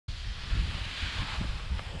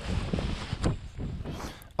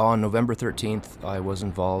On November 13th, I was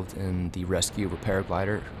involved in the rescue of a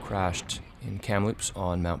paraglider who crashed in Kamloops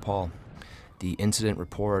on Mount Paul. The incident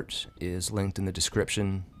report is linked in the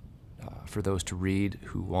description for those to read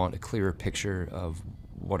who want a clearer picture of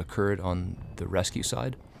what occurred on the rescue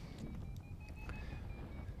side.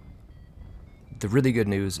 The really good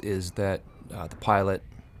news is that the pilot,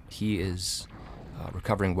 he is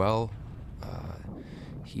recovering well.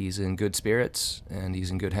 He's in good spirits and he's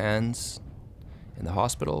in good hands in the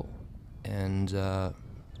hospital, and the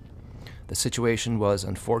situation was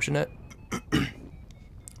unfortunate,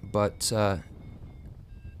 but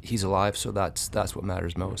he's alive, so that's what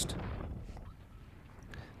matters most.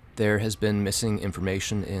 There has been missing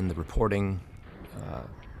information in the reporting,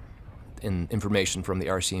 in information from the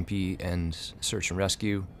RCMP and search and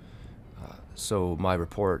rescue, so my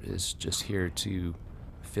report is just here to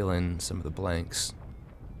fill in some of the blanks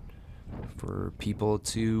for people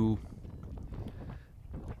to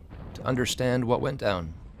understand what went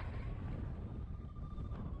down.